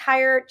there's an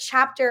entire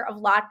chapter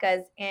of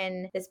latkes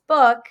in this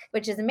book,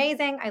 which is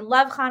amazing. I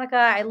love Hanukkah.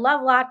 I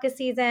love latke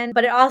season,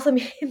 but it also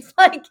means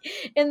like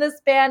in the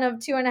span of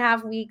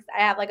 2.5 weeks,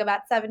 I have like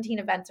about 17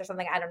 events or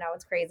something. I don't know.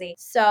 It's crazy.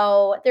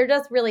 So there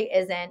just really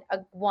isn't a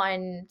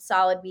one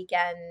solid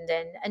weekend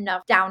and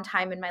enough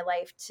downtime in my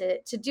life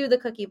to do the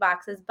cookie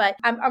boxes, but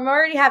I'm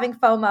already having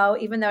FOMO,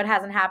 even though it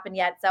hasn't happened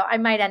yet. So I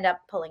might end up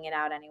pulling it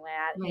out anyway.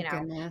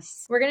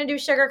 Goodness. We're going to do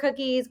sugar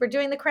cookies. We're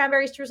doing the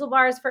cranberry streusel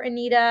bars for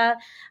Anita.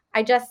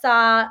 I just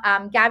saw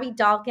Gabby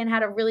Dalkin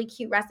had a really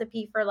cute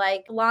recipe for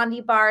like blondie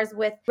bars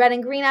with red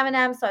and green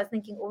M&Ms. So I was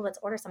thinking, let's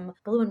order some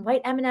blue and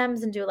white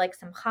M&Ms and do like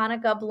some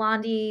Hanukkah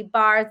blondie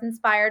bars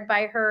inspired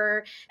by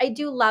her. I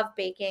do love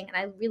baking, and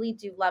I really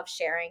do love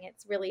sharing.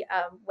 It's really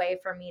a way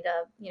for me to,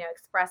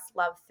 express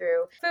love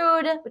through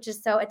food, which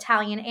is so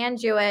Italian and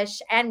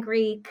Jewish and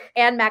Greek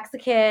and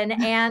Mexican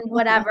and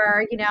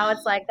whatever.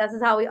 It's like this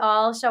is how we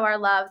all show our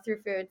love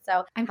through food.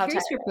 So I'm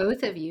curious for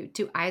both of you.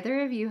 Do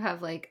either of you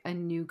have like a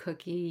new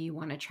cookie you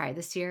want to try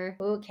this year?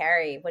 Ooh,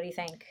 Carrie, what do you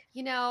think?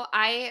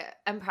 I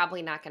am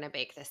probably not going to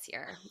bake this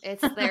year.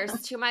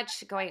 There's too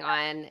much going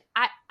on.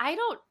 I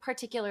don't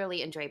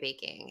particularly enjoy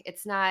baking.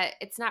 It's not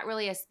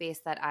really a space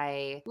that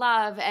I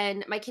love,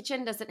 and my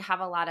kitchen doesn't have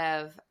a lot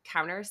of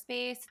counter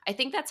space. I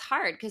think that's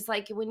hard because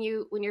like when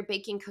you're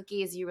baking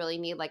cookies, you really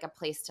need like a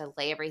place to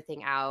lay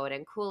everything out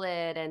and cool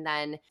it, and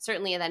then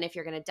if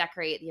you're going to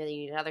decorate, you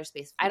need another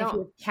space. If you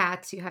have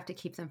cats, you have to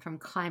keep them from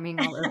climbing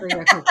all over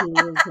your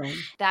cookies. And...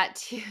 That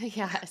too,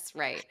 yes,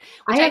 right.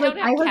 I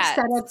like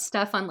set up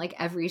stuff on like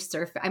every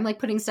surface. I'm like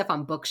putting stuff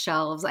on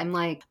bookshelves.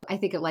 I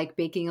think I like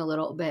baking a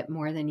little bit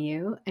more than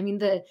you. I mean,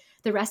 the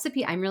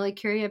recipe I'm really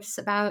curious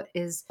about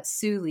is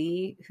Sue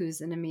Lee,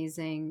 who's an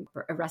amazing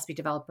recipe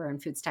developer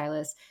and food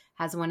stylist,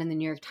 has one in the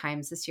New York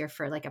Times this year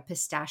for like a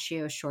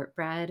pistachio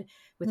shortbread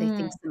with I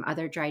think some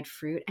other dried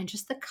fruit, and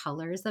just the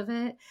colors of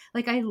it.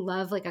 Like I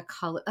love like a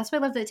color. That's why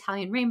I love the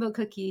Italian rainbow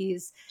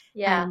cookies.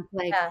 Yeah. And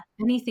like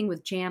anything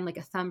with jam, like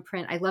a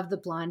thumbprint. I love the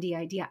blondie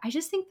idea. I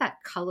just think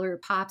that color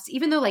pops,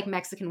 even though like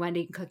Mexican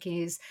wedding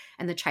cookies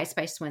and the chai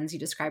spice ones you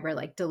describe are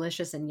like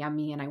delicious and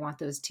yummy, and I want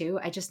those too.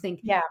 I just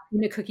think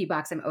in a cookie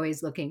box, I'm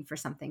always looking for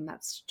something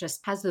that's just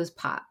has those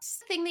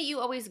pops. Thing that you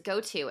always go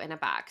to in a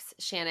box,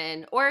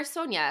 Shannon or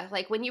Sonia,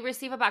 like when you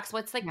receive a box,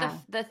 what's like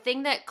the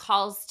thing that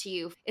calls to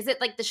you? Is it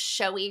like the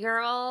showy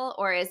girl,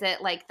 or is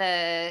it like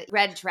the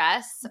red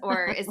dress,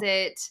 or is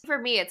it, for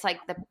me, it's like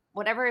the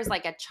whatever is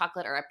like a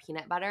chocolate or a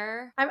peanut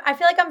butter. I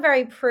feel like I'm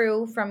very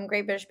Prue from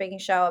Great British Baking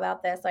Show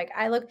about this. Like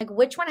I look like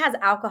which one has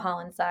alcohol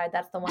inside.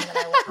 That's the one that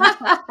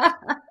I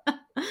want.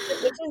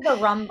 Which is the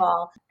rum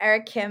ball.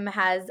 Eric Kim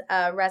has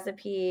a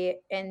recipe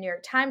in New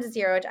York Times this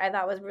year, which I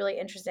thought was really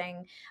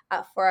interesting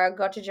for a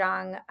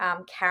gochujang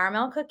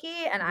caramel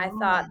cookie. And I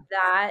thought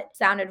that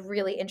sounded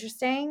really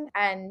interesting.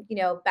 And,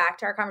 back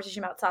to our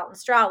conversation about salt and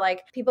straw,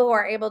 like people who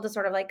are able to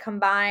sort of like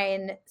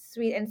combine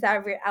sweet and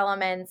savory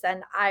elements,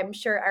 and I'm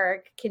sure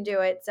Eric can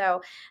do it.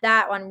 So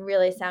that one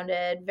really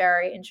sounded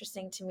very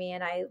interesting to me.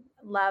 And I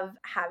love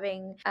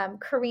having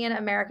Korean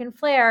American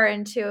flair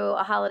into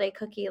a holiday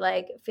cookie.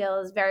 Like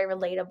feels very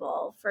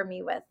relatable for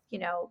me with,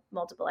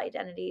 multiple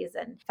identities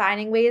and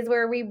finding ways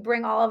where we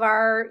bring all of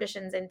our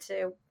traditions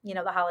into,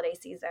 the holiday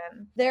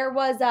season. There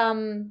was,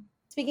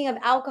 speaking of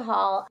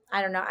alcohol,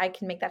 I don't know, I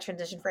can make that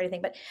transition for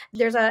anything, but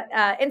there's a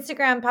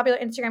popular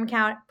Instagram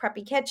account,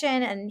 Preppy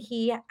Kitchen, and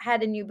he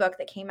had a new book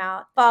that came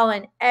out fall,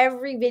 and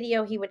every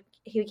video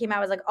he came out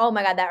was like, oh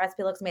my God, that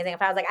recipe looks amazing.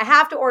 If I was like, I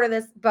have to order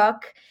this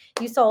book,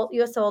 you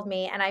sold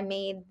me. And I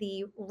made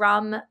the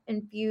rum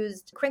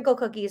infused crinkle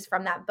cookies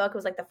from that book. It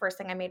was like the first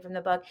thing I made from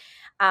the book.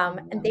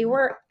 And they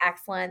were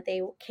excellent.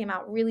 They came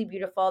out really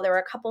beautiful. There were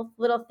a couple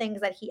little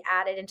things that he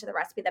added into the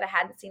recipe that I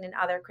hadn't seen in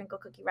other crinkle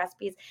cookie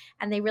recipes,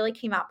 and they really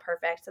came out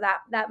perfect. So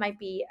that might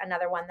be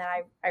another one that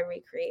I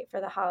recreate for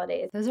the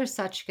holidays. Those are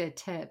such good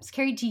tips.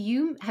 Carrie,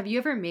 have you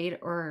ever made,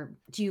 or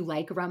do you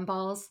like rum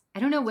balls? I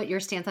don't know what your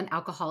stance on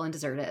alcohol and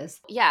dessert is.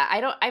 delicious.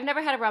 Yeah, I've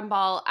never had a rum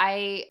ball.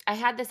 I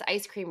had this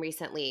ice cream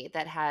recently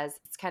that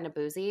it's kind of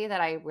boozy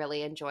that I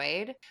really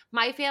enjoyed.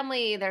 My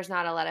family, there's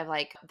not a lot of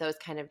like those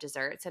kind of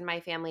desserts in my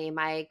family.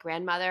 My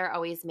grandmother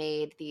always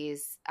made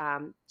these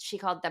she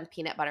called them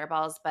peanut butter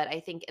balls, but I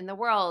think in the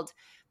world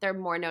they're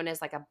more known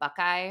as like a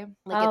Buckeye.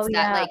 Like Oh, it's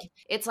that yeah. like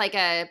it's like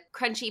a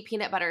crunchy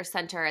peanut butter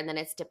center and then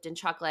it's dipped in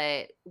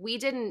chocolate. We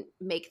didn't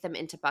make them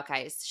into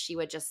Buckeyes. She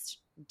would just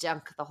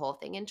dunk the whole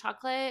thing in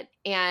chocolate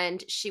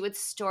and she would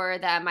store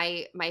them.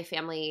 My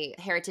family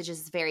heritage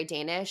is very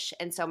Danish,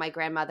 and so my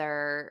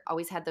grandmother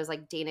always had those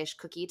like Danish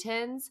cookie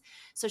tins,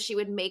 so she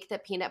would make the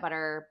peanut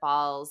butter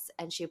balls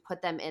and she would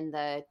put them in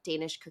the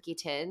Danish cookie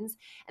tins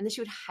and then she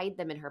would hide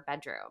them in her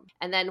bedroom.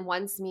 And then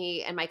once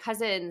me and my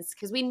cousins,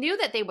 because we knew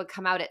that they would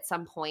come out at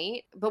some point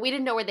but we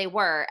didn't know where they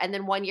were, and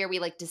then one year we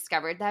like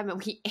discovered them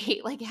and we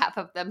ate like half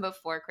of them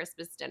before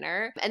Christmas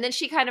dinner. And then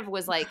she kind of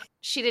was like,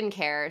 she didn't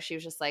care, she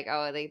was just like,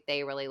 oh,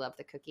 they really love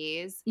the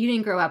cookies. You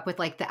didn't grow up with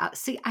like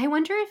see, I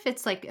wonder if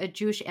it's like a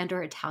Jewish and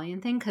or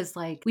Italian thing, because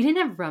like we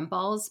didn't have rum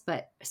balls,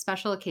 but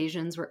special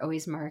occasions were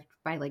always marked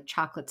by like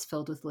chocolates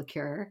filled with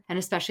liqueur, and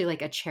especially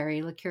like a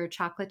cherry liqueur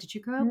chocolate. Did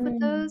you grow up with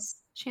those,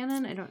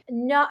 Shannon? I don't.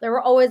 No, there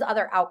were always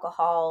other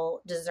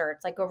alcohol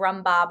desserts. Like a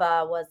rum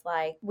baba was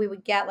like, we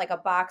would get like a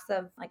box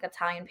of like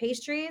Italian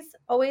pastries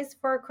always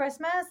for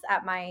Christmas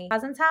at my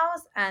cousin's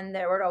house. And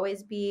there would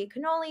always be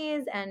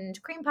cannolis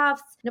and cream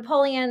puffs,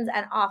 Napoleons,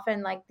 and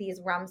often like these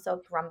rum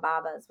soaked rum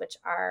babas, which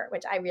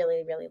I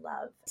really, really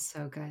love.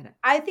 So good.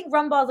 I think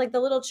rum balls, like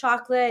the little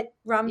chocolate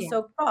rum Yeah.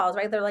 soaked balls,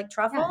 right? They're like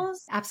Yeah,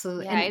 truffles.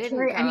 absolutely. Yeah, And I didn't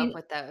Carrie, grow up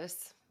with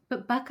those.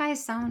 but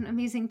Buckeyes sound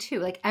amazing too.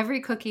 Like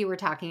every cookie we're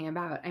talking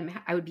about,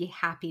 I would be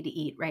happy to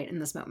eat right in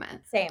this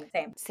moment.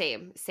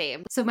 Same.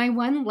 So my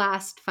one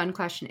last fun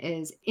question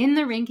is, in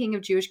the ranking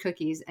of Jewish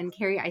cookies, and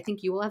Carrie, I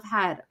think you will have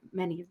had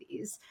many of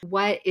these,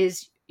 what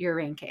is your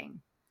ranking?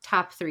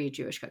 Top 3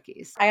 Jewish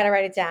cookies. I gotta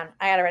write it down.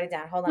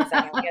 Hold on a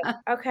second.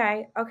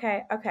 Okay.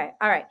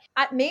 All right.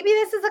 Maybe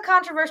this is a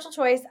controversial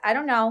choice. I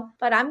don't know,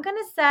 but I'm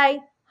gonna say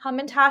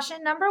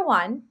Hamantaschen number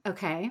 1.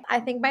 Okay. I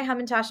think my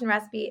Hamantaschen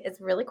recipe is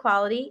really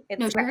quality.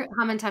 No, your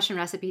Hamantaschen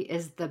recipe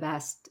is the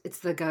best. It's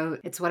the GOAT.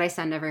 It's what I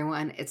send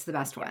everyone. It's the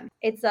best one.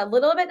 It's a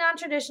little bit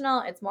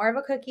non-traditional. It's more of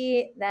a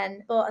cookie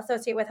than people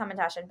associate with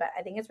Hamantaschen, but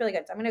I think it's really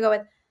good. So I'm gonna go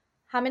with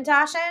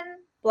Hamantaschen,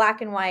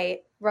 black and white,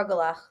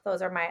 rugelach.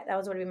 Those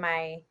would be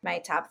my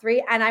top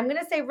 3. And I'm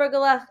gonna say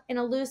rugelach in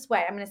a loose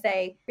way. I'm gonna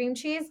say cream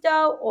cheese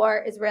dough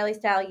or Israeli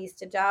style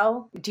yeasted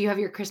dough. Do you have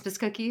your Christmas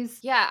cookies?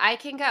 Yeah, I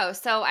can go.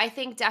 So I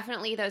think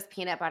definitely those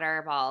peanut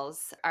butter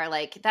balls are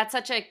like, that's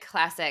such a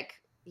classic,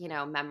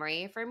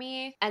 memory for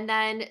me. And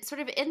then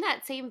sort of in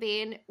that same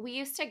vein, we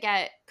used to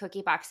get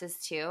cookie boxes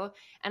too.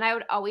 And I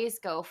would always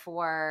go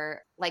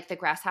for like the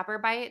grasshopper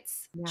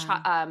bites,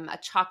 a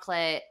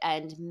chocolate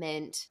and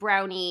mint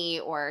brownie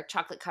or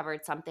chocolate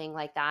covered something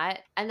like that.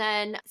 And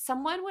then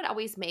someone would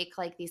always make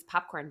like these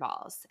popcorn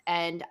balls.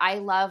 And I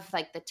love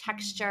like the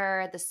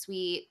texture, the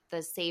sweet,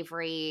 the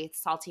savory,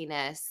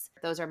 saltiness.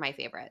 Those are my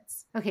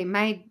favorites. Okay,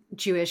 my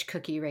Jewish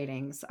cookie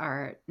ratings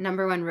are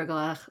number 1,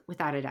 rugelach,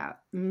 without a doubt.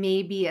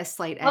 Maybe a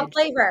slight edge.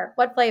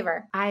 What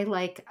flavor? I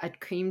like a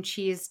cream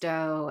cheese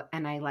dough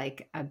and I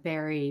like a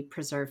berry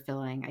preserve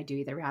filling. I do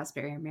either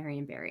raspberry or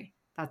Marionberry.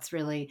 That's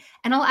really,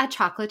 and I'll add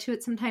chocolate to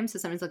it sometimes. So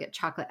sometimes I'll get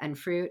chocolate and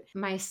fruit.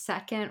 My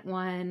second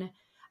one,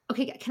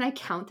 okay, can I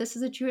count this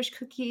as a Jewish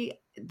cookie?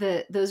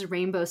 Those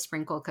rainbow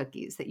sprinkle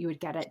cookies that you would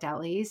get at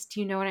delis. Do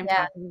you know what I'm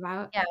talking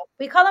about? Yeah.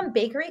 We call them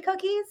bakery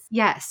cookies.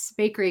 Yes,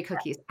 bakery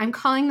cookies. I'm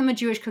calling them a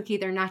Jewish cookie.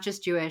 They're not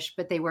just Jewish,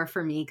 but they were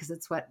for me because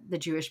it's what the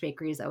Jewish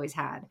bakeries always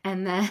had.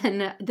 And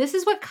then this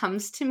is what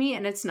comes to me,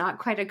 and it's not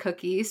quite a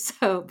cookie,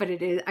 but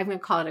it is. I'm going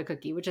to call it a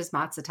cookie, which is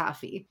matzah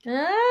toffee.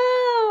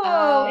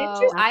 Oh,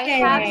 interesting. I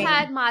have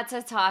had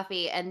matzah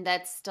toffee, and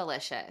that's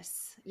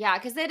delicious. Yeah,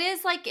 because it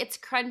is like, it's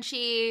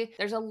crunchy.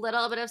 There's a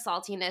little bit of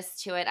saltiness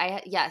to it.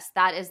 Yes,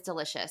 that is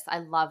delicious. I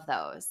love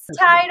those.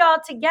 Tie it all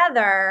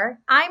together,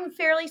 I'm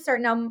fairly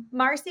certain. Now,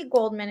 Marcy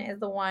Goldman is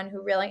the one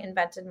who really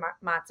invented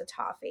matzah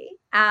toffee.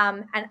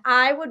 And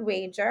I would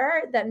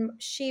wager that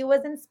she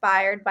was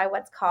inspired by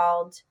what's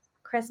called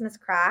Christmas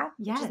crack,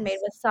 which is made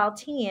with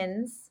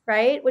saltines,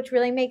 right? Which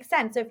really makes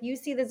sense. So if you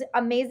see this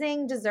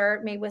amazing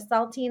dessert made with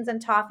saltines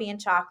and toffee and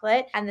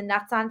chocolate and the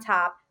nuts on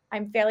top,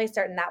 I'm fairly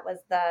certain that was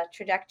the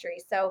trajectory.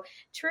 So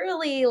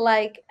truly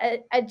like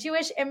a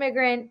Jewish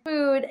immigrant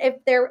food, if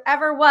there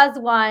ever was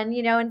one,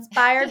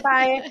 inspired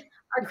by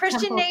our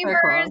Christian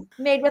neighbors,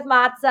 made with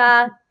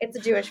matzah. It's a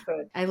Jewish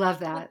food. I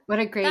love that. What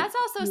a great. That's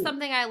also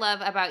something I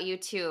love about you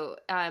too,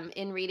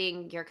 in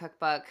reading your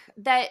cookbook,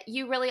 that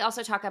you really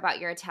also talk about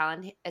your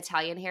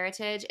Italian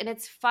heritage. And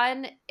it's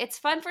fun. It's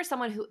fun for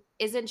someone who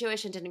isn't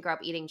Jewish and didn't grow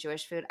up eating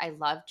Jewish food. I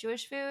love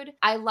Jewish food.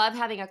 I love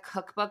having a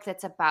cookbook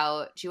that's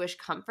about Jewish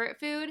comfort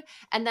food.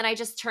 And then I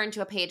just turn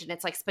to a page and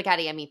it's like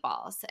spaghetti and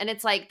meatballs. And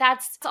it's like,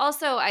 that's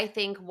also, I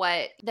think,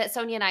 that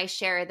Sonia and I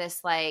share,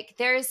 this like,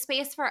 there is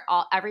space for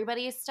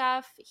everybody's stuff.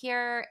 stuff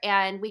here,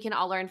 and we can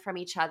all learn from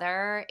each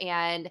other.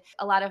 And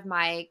a lot of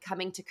my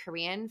coming to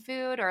Korean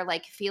food, or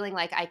like feeling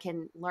like I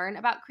can learn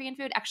about Korean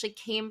food, actually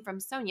came from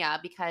Sonia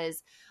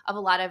because of a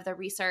lot of the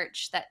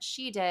research that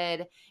she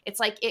did. It's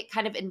like it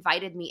kind of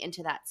invited me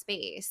into that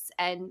space.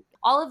 And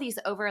all of these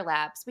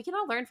overlaps, we can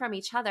all learn from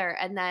each other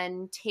and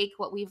then take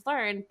what we've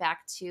learned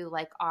back to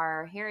like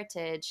our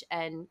heritage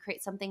and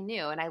create something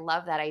new. And I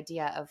love that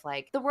idea of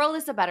like the world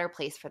is a better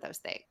place for those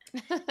things.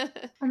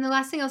 And the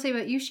last thing I'll say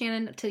about you,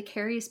 Shannon, to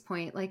Carrie's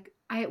point, like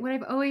what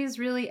I've always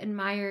really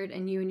admired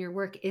in you and your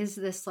work is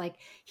this, like,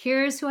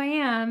 here's who I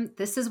am.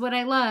 This is what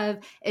I love.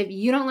 If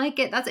you don't like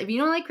it, if you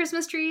don't like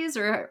Christmas trees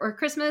or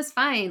Christmas,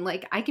 fine.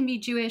 Like, I can be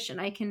Jewish and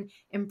I can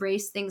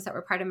embrace things that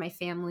were part of my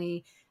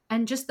family.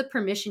 And just the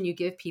permission you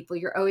give people.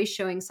 You're always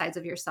showing sides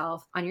of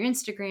yourself on your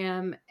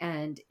Instagram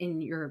and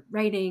in your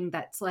writing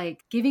that's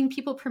like giving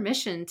people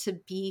permission to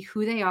be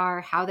who they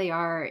are, how they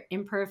are,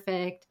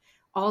 imperfect,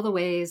 all the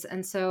ways.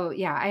 And so,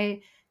 yeah,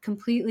 I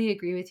completely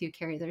agree with you,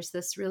 Carrie. There's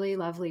this really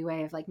lovely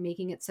way of like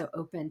making it so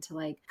open to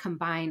like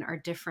combine our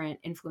different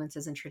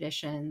influences and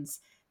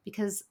traditions,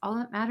 because all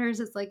that matters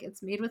is like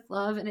it's made with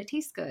love and it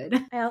tastes good.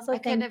 I also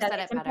think that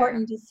it's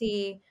important to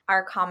see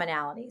our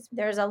commonalities.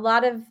 There's a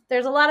lot of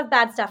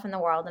bad stuff in the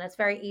world, and it's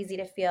very easy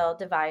to feel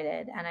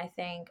divided. And I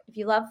think if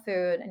you love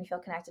food and you feel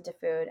connected to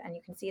food and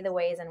you can see the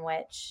ways in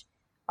which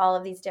all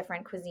of these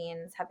different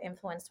cuisines have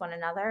influenced one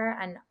another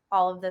and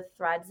all of the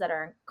threads that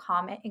are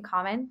in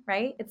common,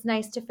 right? It's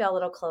nice to feel a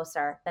little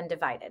closer than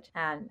divided.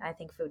 And I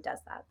think food does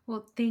that.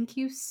 Well, thank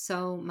you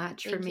so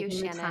much for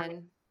making the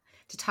time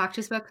to talk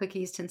to us about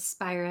cookies, to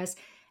inspire us.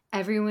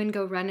 Everyone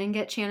go run and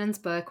get Shannon's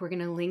book. We're going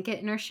to link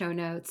it in our show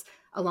notes,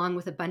 along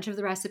with a bunch of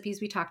the recipes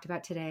we talked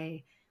about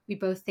today. We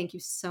both thank you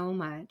so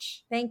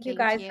much. Thank you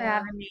guys for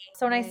having me.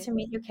 So nice to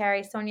meet you,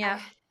 Carrie. Sonia,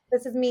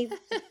 this is me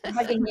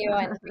hugging you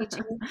and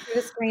reaching through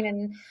the screen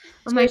and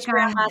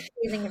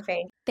squeezing your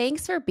face.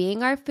 Thanks for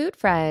being our food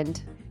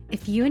friend.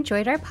 If you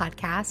enjoyed our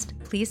podcast,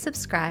 please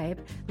subscribe,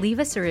 leave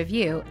us a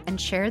review,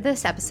 and share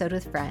this episode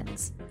with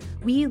friends.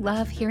 We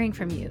love hearing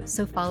from you,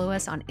 so follow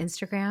us on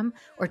Instagram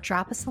or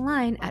drop us a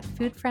line at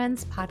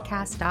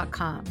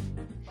foodfriendspodcast.com.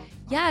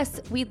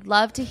 Yes, we'd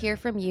love to hear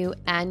from you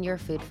and your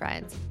food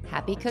friends.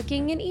 Happy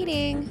cooking and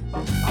eating.